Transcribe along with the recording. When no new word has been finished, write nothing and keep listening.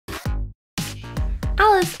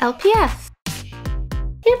Alice LPS.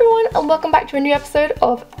 Hey everyone, and welcome back to a new episode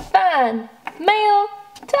of Fan Mail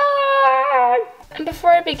Time! And before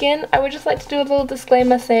I begin, I would just like to do a little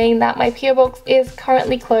disclaimer saying that my PO box is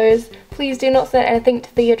currently closed. Please do not send anything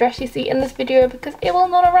to the address you see in this video because it will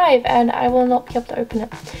not arrive and I will not be able to open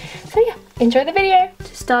it. So yeah, enjoy the video!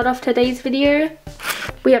 To start off today's video,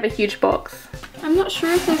 we have a huge box. I'm not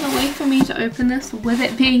sure if there's a way for me to open this with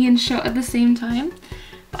it being in shot at the same time,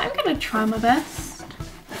 but I'm gonna try my best.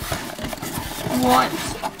 What?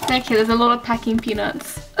 Okay, there's a lot of packing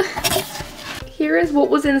peanuts. Here is what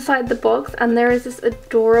was inside the box, and there is this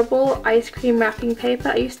adorable ice cream wrapping paper.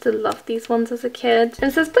 I used to love these ones as a kid. And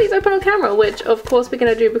it says please open on camera, which of course we're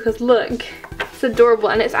gonna do because look, it's adorable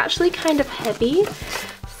and it's actually kind of heavy.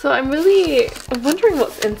 So I'm wondering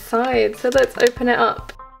what's inside. So let's open it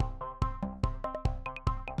up.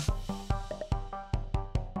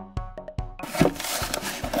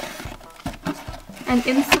 And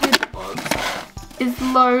inside the box is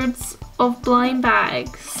loads of blind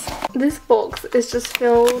bags. This box is just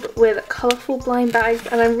filled with colourful blind bags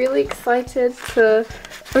and I'm really excited to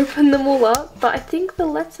open them all up, but I think the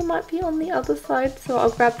letter might be on the other side, so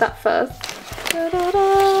I'll grab that first.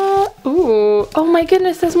 Da-da-da. Ooh, oh my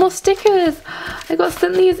goodness, there's more stickers! I got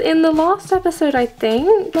sent these in the last episode, I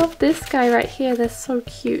think. Love this guy right here, they're so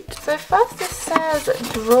cute. So first it says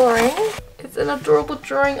drawing. It's an adorable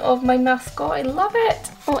drawing of my mascot, I love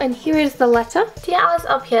it! Oh, and here is the letter. Dear Alice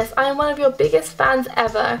LPS, I am one of your biggest fans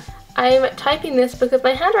ever. I'm typing this because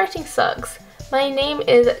my handwriting sucks. My name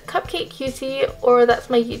is Cupcake Cutie, or that's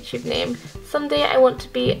my YouTube name. Someday I want to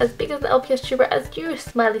be as big as an LPS tuber as you,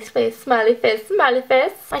 smiley face, smiley face, smiley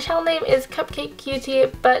face. My channel name is Cupcake Cutie,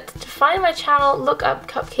 but to find my channel, look up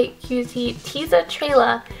Cupcake Cutie teaser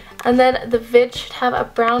trailer. And then the vid should have a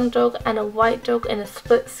brown dog and a white dog in a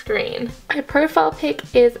split screen. My profile pic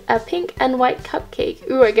is a pink and white cupcake.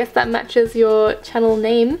 Ooh, I guess that matches your channel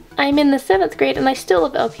name. I'm in the 7th grade and I still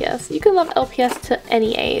love LPS. You can love LPS to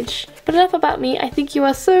any age. But enough about me, I think you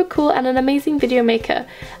are so cool and an amazing video maker.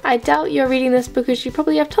 I doubt you're reading this because you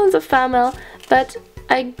probably have tons of fan mail, but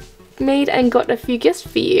I made and got a few gifts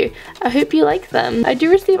for you. I hope you like them. I do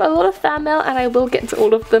receive a lot of fan mail and I will get to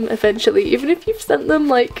all of them eventually. Even if you've sent them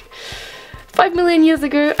like 5 million years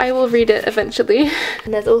ago, I will read it eventually.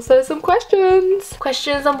 And there's also some questions.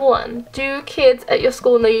 Question number 1. Do kids at your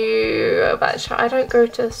school know you about I don't go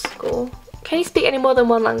to school. Can you speak any more than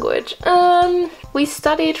one language? We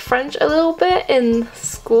studied French a little bit in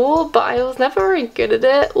school, but I was never very good at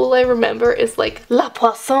it. All I remember is like la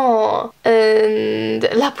poisson and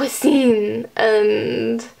la piscine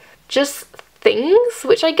and just things,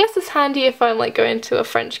 which I guess is handy if I'm like going to a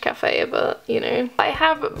French cafe, but you know. I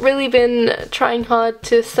have really been trying hard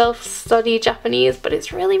to self-study Japanese, but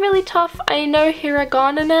it's really tough. I know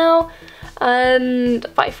hiragana now,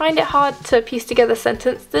 but I find it hard to piece together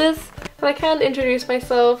sentences. But I can introduce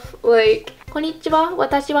myself like Konnichiwa,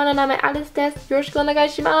 watashi wa no name Alice desu. Yoroshiku onegai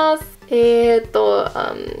shimasu.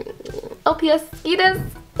 LPS 好きです。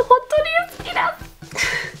本当に好きで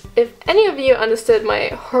す。If any of you understood my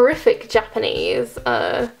horrific Japanese,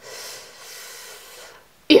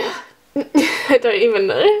 yeah, I don't even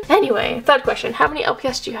know. Anyway, third question, how many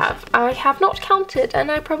LPS do you have? I have not counted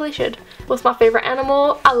and I probably should. What's my favourite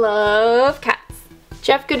animal? I love cats.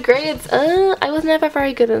 Do you have good grades? I was never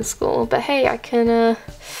very good in school, but hey, I can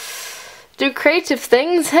do creative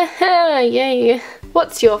things. Yay.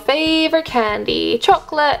 What's your favourite candy?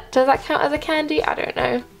 Chocolate. Does that count as a candy? I don't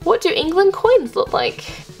know. What do England coins look like?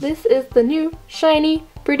 This is the new shiny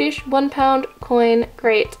British £1 coin.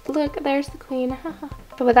 Great. Look, there's the queen.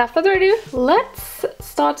 But without further ado, let's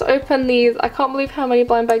start to open these. I can't believe how many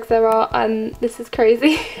blind bags there are and this is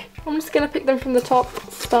crazy. I'm just gonna pick them from the top,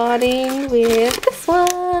 starting with this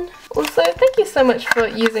one. Also, thank you so much for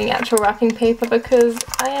using actual wrapping paper because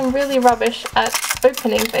I am really rubbish at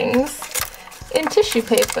opening things in tissue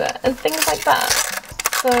paper and things like that.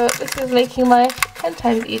 So this is making life 10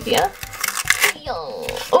 times easier.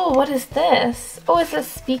 Oh, what is this? Oh, it's a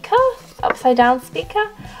speaker? Upside down speaker?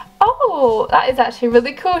 Oh, that is actually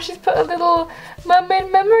really cool. She's put a little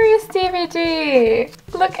Mermaid Memories DVD.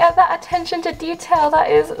 Look at that attention to detail. That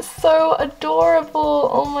is so adorable.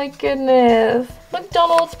 Oh my goodness.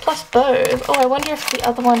 McDonald's plus bows. Oh, I wonder if the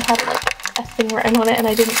other one had like a thing written on it and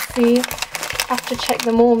I didn't see. I have to check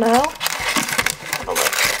them all now. Have a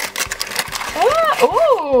look. Ah,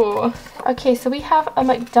 oh. Okay, so we have a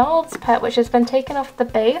McDonald's pet which has been taken off the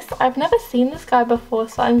base. I've never seen this guy before,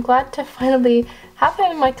 so I'm glad to finally have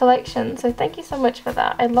him in my collection. So thank you so much for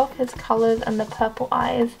that. I love his colours and the purple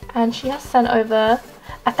eyes. And she has sent over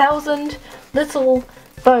 1,000 little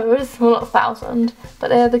those, well not 1,000, but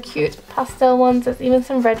they're the cute pastel ones. There's even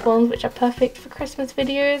some red ones which are perfect for Christmas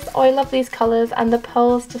videos. Oh, I love these colours, and the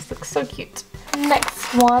pearls just look so cute.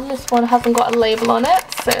 Next one, this one hasn't got a label on it,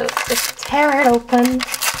 so let's just tear it open.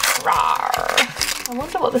 Rawr. I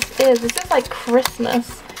wonder what this is. This is like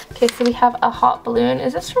Christmas. Okay, so we have a heart balloon.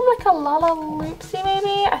 Is this from like a Lalaloopsy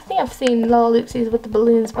maybe? I think I've seen Lalaloopsies with the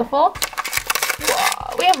balloons before.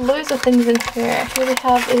 Wow, we have loads of things in here. Here we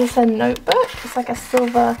have, is this a notebook? It's like a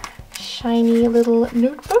silver shiny little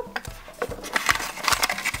notebook.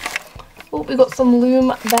 Oh, we got some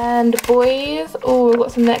loom band boys. Oh, we've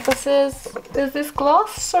got some necklaces. Is this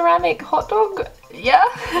glass ceramic hot dog? Yeah.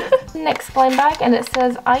 Next blind bag, and it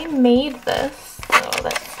says, I made this. So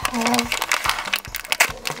let's have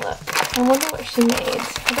a look. I wonder what she made.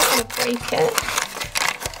 I don't want to break it.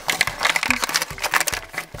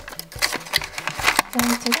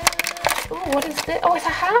 Oh, what is this? Oh, it's a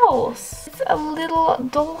house. It's a little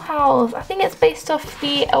dollhouse. I think it's based off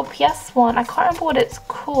the LPS one. I can't remember what it's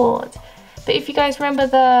called. But if you guys remember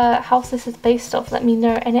the house this is based off, let me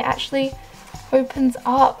know. And it actually opens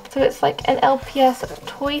up. So it's like an LPS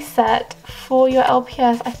toy set for your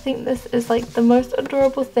LPS. I think this is like the most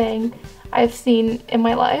adorable thing I've seen in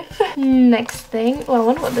my life. Next thing. Oh, I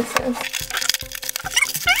wonder what this is.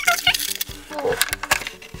 Oh,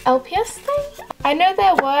 LPS thing? I know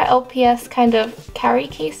there were LPS kind of carry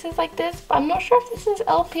cases like this, but I'm not sure if this is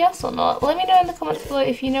LPS or not. Let me know in the comments below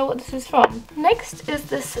if you know what this is from. Next is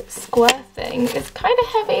this square thing. It's kind of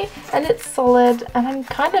heavy and it's solid, and I'm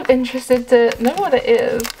kind of interested to know what it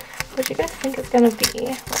is. What do you guys think it's gonna be?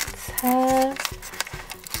 Let's have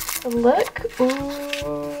a look.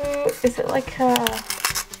 Ooh, is it like a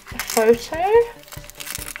photo?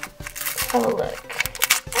 Let's have a look.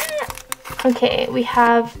 Okay, we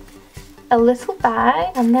have a little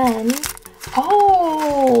bag, and then,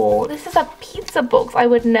 oh, this is a pizza box. I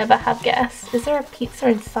would never have guessed. Is there a pizza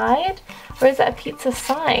inside, or is it a pizza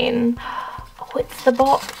sign? Oh, it's the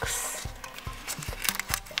box.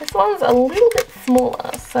 This one's a little bit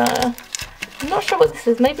smaller, so I'm not sure what this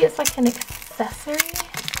is. Maybe it's like an accessory.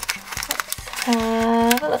 Let's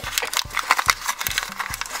have a look.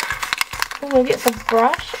 Oh, maybe it's a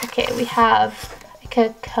brush. Okay, we have like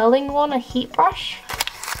a curling one, a heat brush.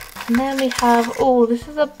 And then we have, oh, this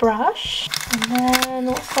is a brush. And then,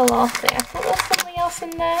 what's the last thing? I thought there was something else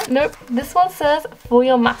in there. Nope. This one says, for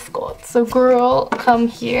your mascot. So girl, come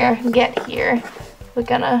here, get here. We're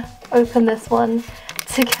gonna open this one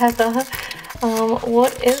together.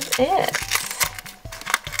 What is it?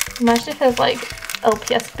 Imagine if there's like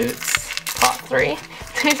LPS boots part 3.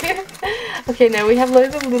 Okay, no, we have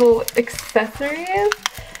loads of little accessories.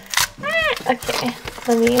 Okay,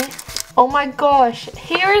 let me... Oh my gosh,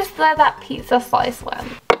 here is where that pizza slice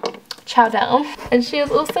went. Chow down. And she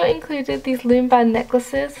has also included these loom band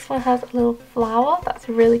necklaces. This one has a little flower. That's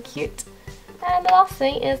really cute. And the last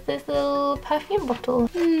thing is this little perfume bottle.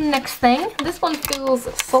 Next thing, this one feels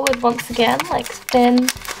solid once again, like thin,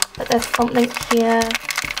 but there's something here.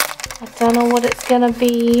 I don't know what it's gonna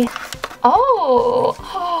be.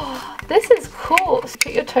 Oh, this is cool. So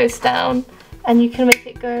put your toast down and you can make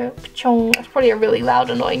it go pa-chong. That's probably a really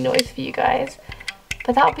loud, annoying noise for you guys.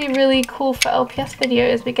 But that would be really cool for LPS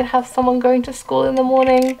videos. We could have someone going to school in the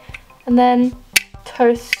morning and then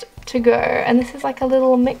toast to go. And this is like a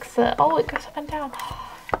little mixer. Oh, it goes up and down.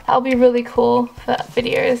 That would be really cool for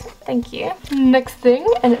videos. Thank you. Next thing,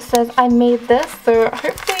 and it says I made this. So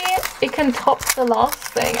hopefully it can top the last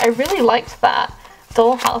thing. I really liked that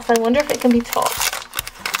dollhouse. I wonder if it can be topped.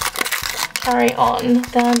 Carry on.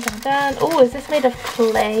 Dun, dun, dun. Oh, is this made of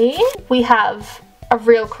clay? We have a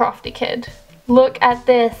real crafty kid. Look at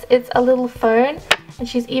this. It's a little phone, and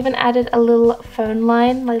she's even added a little phone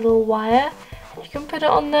line, like a little wire. You can put it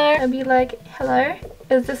on there and be like, hello,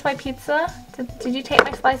 is this my pizza? Did you take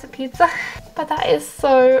my slice of pizza? But that is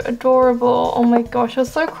so adorable. Oh my gosh, it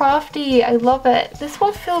was so crafty. I love it. This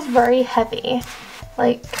one feels very heavy.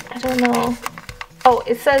 Like, I don't know. Oh,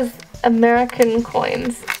 it says American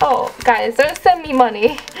coins. Oh, guys, don't send me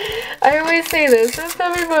money. I always say this, don't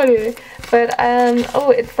send me money. But,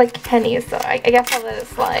 oh, it's like pennies, so I guess I'll let it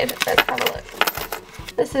slide. Let's have a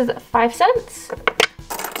look. This is 5 cents.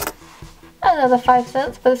 Another 5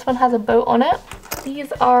 cents, but this one has a boat on it.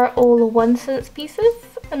 These are all 1 cent pieces.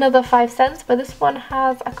 Another 5 cents, but this one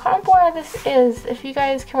has, I can't remember where this is. If you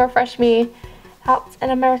guys can refresh me, out in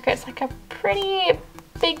America, it's like a pretty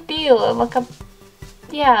big deal. Like a,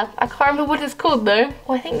 yeah, I can't remember what it's called though.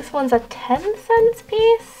 Oh, I think this one's a 10 cents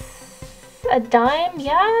piece. A dime,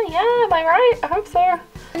 yeah, am I right? I hope so.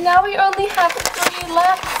 Now we only have 3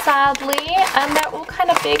 left, sadly, and they're all kind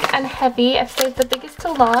of big and heavy. I've saved the biggest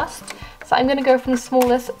till last. So I'm gonna go from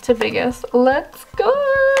smallest to biggest. Let's go!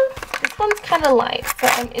 This one's kind of light, so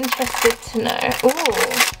I'm interested to know. Ooh,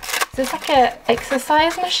 is this like a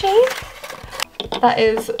exercise machine? That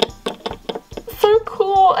is so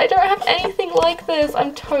cool. I don't have anything like this.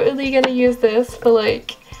 I'm totally gonna use this for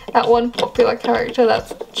like that one popular character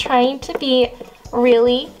that's trying to be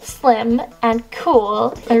really slim and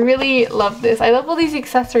cool. I really love this. I love all these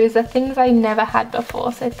accessories. They're things I never had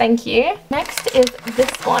before, so thank you. Next is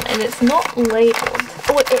this one, and it's not labeled.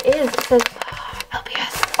 Oh, it is. It says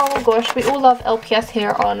LPS. Oh my gosh, we all love LPS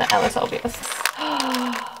here on Alice LPS.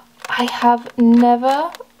 I have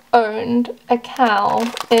never owned a cow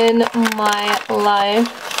in my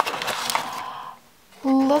life.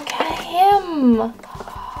 Look at him.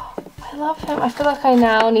 I love him. I feel like I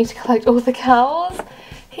now need to collect all the cows.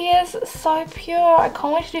 He is so pure. I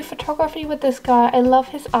can't wait to do photography with this guy. I love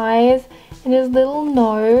his eyes and his little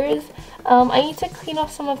nose. I need to clean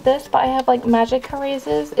off some of this, but I have like magic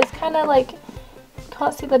erasers. It's kind of like,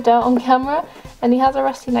 can't see the dirt on camera, and he has a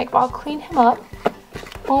rusty neck, but I'll clean him up.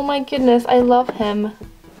 Oh my goodness, I love him.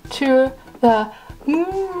 To the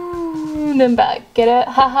moon and back. Get it?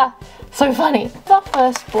 Haha. So funny. This is our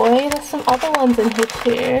first boy. There's some other ones in here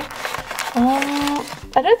too.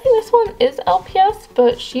 I don't think this one is LPS,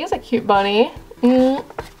 but she is a cute bunny.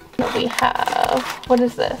 What we have? What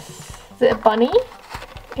is this? Is it a bunny?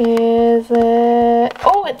 Is it...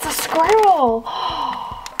 Oh, it's a squirrel!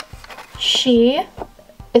 She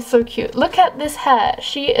is so cute. Look at this hair.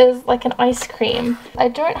 She is like an ice cream. I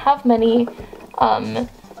don't have many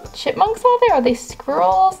chipmunks, are there? Are they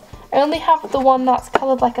squirrels? I only have the one that's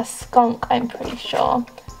colored like a skunk, I'm pretty sure.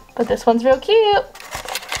 But this one's real cute.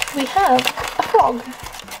 We have a frog.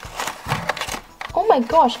 Oh my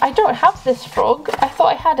gosh, I don't have this frog. I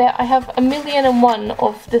thought I had it. I have 1,000,001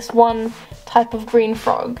 of this one type of green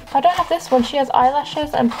frog. I don't have this one. She has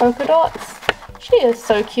eyelashes and polka dots. She is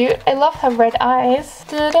so cute. I love her red eyes.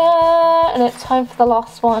 Ta-da! And it's time for the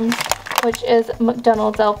last one, which is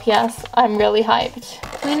McDonald's LPS. I'm really hyped.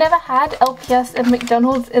 We never had LPS at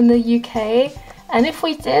McDonald's in the UK, and if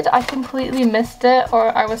we did, I completely missed it,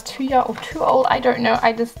 or I was too young or too old, I don't know,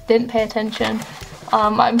 I just didn't pay attention.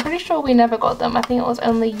 I'm pretty sure we never got them. I think it was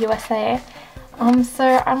only USA.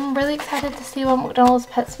 So I'm really excited to see what McDonald's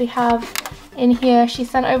pets we have in here. She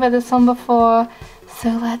sent over this one before, so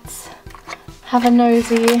let's have a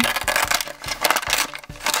nosy.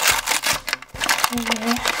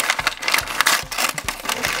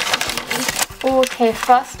 Okay,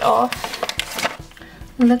 first off,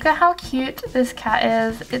 look at how cute this cat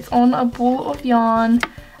is. It's on a ball of yarn,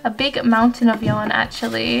 a big mountain of yarn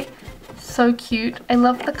actually. So cute. I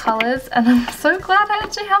love the colours, and I'm so glad I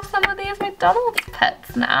actually have some of these McDonald's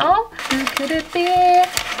pets now. Who could it be?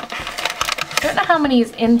 I don't know how many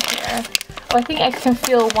is in here. Oh, I think I can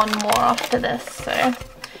feel one more after this. So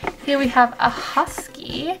here we have a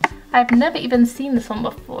husky. I've never even seen this one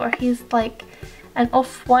before. He's like an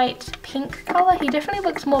off-white pink colour. He definitely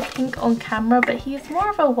looks more pink on camera, but he's more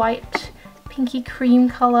of a white pinky cream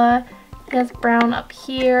colour. He has brown up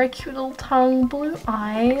here, a cute little tongue, blue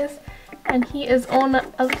eyes, and he is on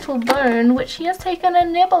a little bone which he has taken a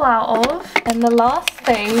nibble out of. And the last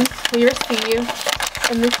thing we received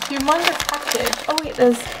in this humongous package, oh wait,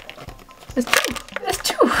 there's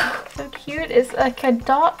two. So cute. It's like a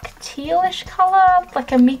dark tealish colour,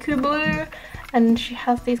 like a Miku blue, and she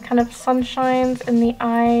has these kind of sunshines in the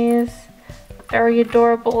eyes. Very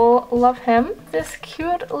adorable. Love him. This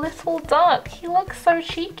cute little duck. He looks so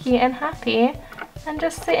cheeky and happy and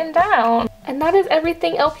just sitting down. And that is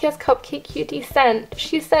everything LPS Cupcake Cutie sent.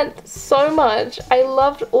 She sent so much. I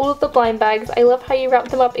loved all of the blind bags. I love how you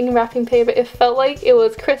wrapped them up in wrapping paper. It felt like it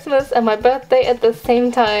was Christmas and my birthday at the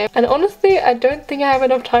same time. And honestly, I don't think I have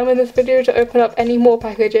enough time in this video to open up any more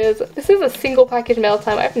packages. This is a single package mail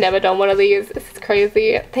time. I've never done one of these. This is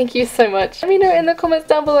crazy. Thank you so much. Let me know in the comments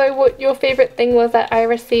down below what your favorite thing was that I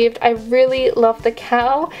received. I really love the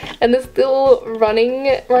cow and this little running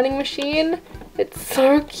machine. It's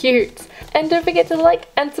so cute. And don't forget to like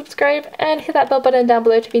and subscribe and hit that bell button down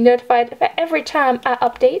below to be notified for every time I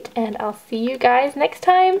update. And I'll see you guys next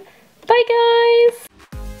time.